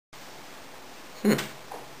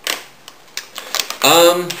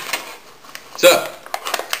So,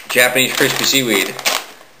 Japanese crispy seaweed.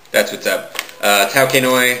 That's what's up.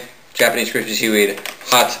 Taukenoi, Japanese crispy seaweed,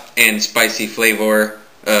 hot and spicy flavor.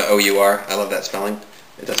 O-U-R. I love that spelling.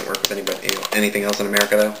 It doesn't work with anything else in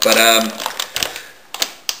America though. But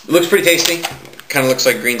it looks pretty tasty. Kind of looks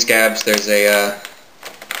like green scabs. There's a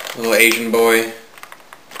little Asian boy.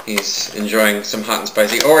 He's enjoying some hot and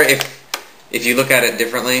spicy. Or if you look at it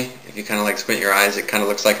differently, if you kind of like squint your eyes, it kind of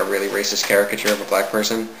looks like a really racist caricature of a black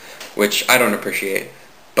person, which I don't appreciate.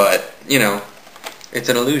 But, you know, it's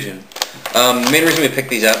an illusion. The main reason we picked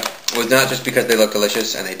these up was not just because they look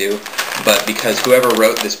delicious, and they do, but because whoever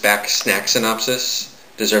wrote this back snack synopsis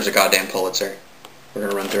deserves a goddamn Pulitzer. We're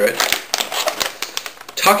going to run through it.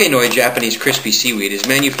 Takenoi Japanese crispy seaweed is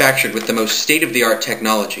manufactured with the most state-of-the-art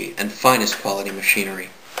technology and finest quality machinery.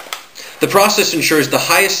 The process ensures the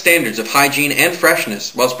highest standards of hygiene and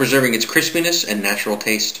freshness whilst preserving its crispiness and natural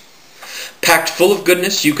taste. Packed full of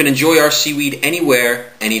goodness, you can enjoy our seaweed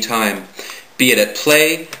anywhere, anytime, be it at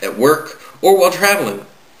play, at work, or while traveling.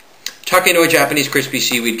 Takenoi Japanese crispy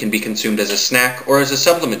seaweed can be consumed as a snack or as a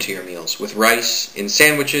supplement to your meals, with rice, in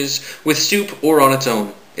sandwiches, with soup, or on its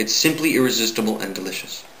own. It's simply irresistible and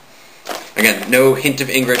delicious. Again, no hint of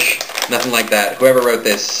English, nothing like that. Whoever wrote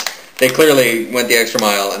this, they clearly went the extra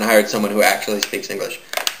mile and hired someone who actually speaks English,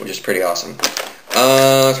 which is pretty awesome.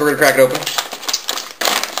 So we're going to crack it open.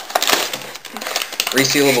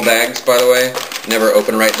 Resealable bags, by the way, never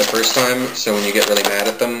open right the first time, so when you get really mad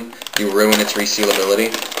at them, you ruin its resealability.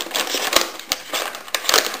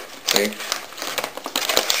 See? I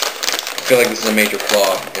feel like this is a major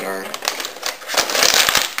flaw in our...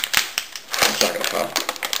 It's not going to pop.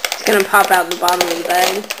 It's going to pop out the bottom of the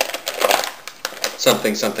bag.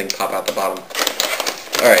 Something pop out the bottom.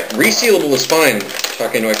 Alright, resealable is fine,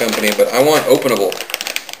 Takenoi Company, but I want openable.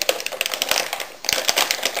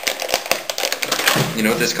 You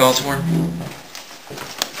know what this calls for?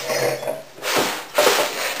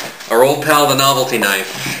 Our old pal, the novelty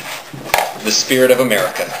knife. The spirit of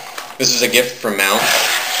America. This is a gift from Mal,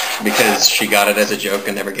 because she got it as a joke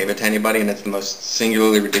and never gave it to anybody, and it's the most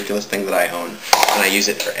singularly ridiculous thing that I own, and I use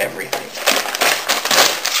it for everything.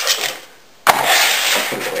 I'll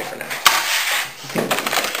put it away for now.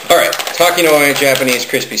 Alright, Takenoi Japanese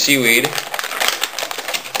crispy seaweed.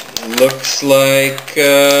 Looks like,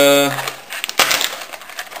 oh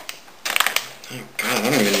god, I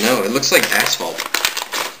don't even know. It looks like asphalt.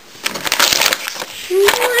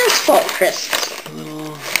 Asphalt crisps.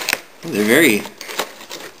 They're very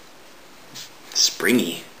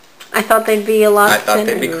springy. I thought they'd be a lot thinner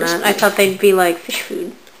they'd be than crispy. that. I thought they'd be like fish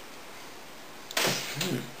food.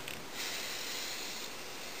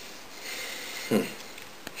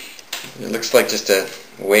 It looks like just a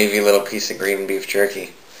wavy little piece of green beef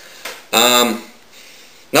jerky. Not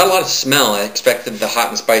a lot of smell. I expected the hot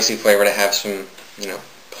and spicy flavor to have some, you know,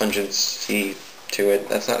 pungency to it.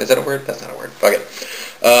 Is that a word? That's not a word. Fuck it.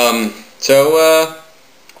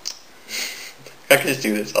 I could just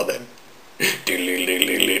do this all day.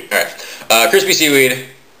 Alright. Crispy seaweed.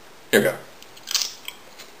 Here we go.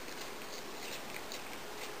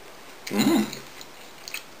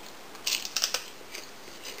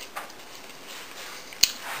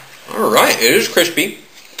 Alright, it is crispy.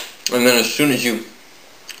 And then as soon as you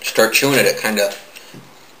start chewing it, it kind of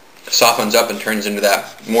softens up and turns into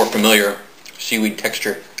that more familiar seaweed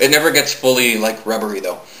texture. It never gets fully, like, rubbery,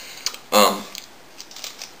 though.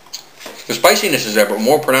 The spiciness is there, but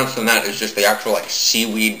more pronounced than that is just the actual, like,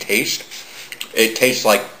 seaweed taste. It tastes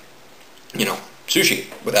like, you know, sushi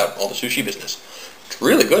without all the sushi business. It's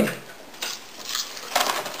really good.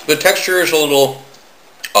 The texture is a little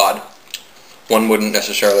odd. One wouldn't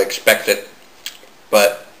necessarily expect it,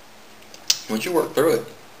 but once you work through it,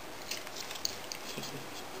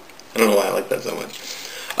 I don't know why I like that so much.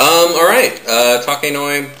 Alright,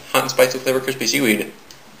 Takenoi hot and spicy flavor crispy seaweed.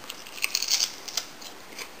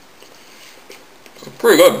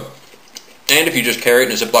 Pretty good. And if you just carry it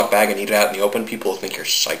in a Ziploc bag and eat it out in the open, people will think you're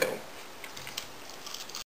psycho.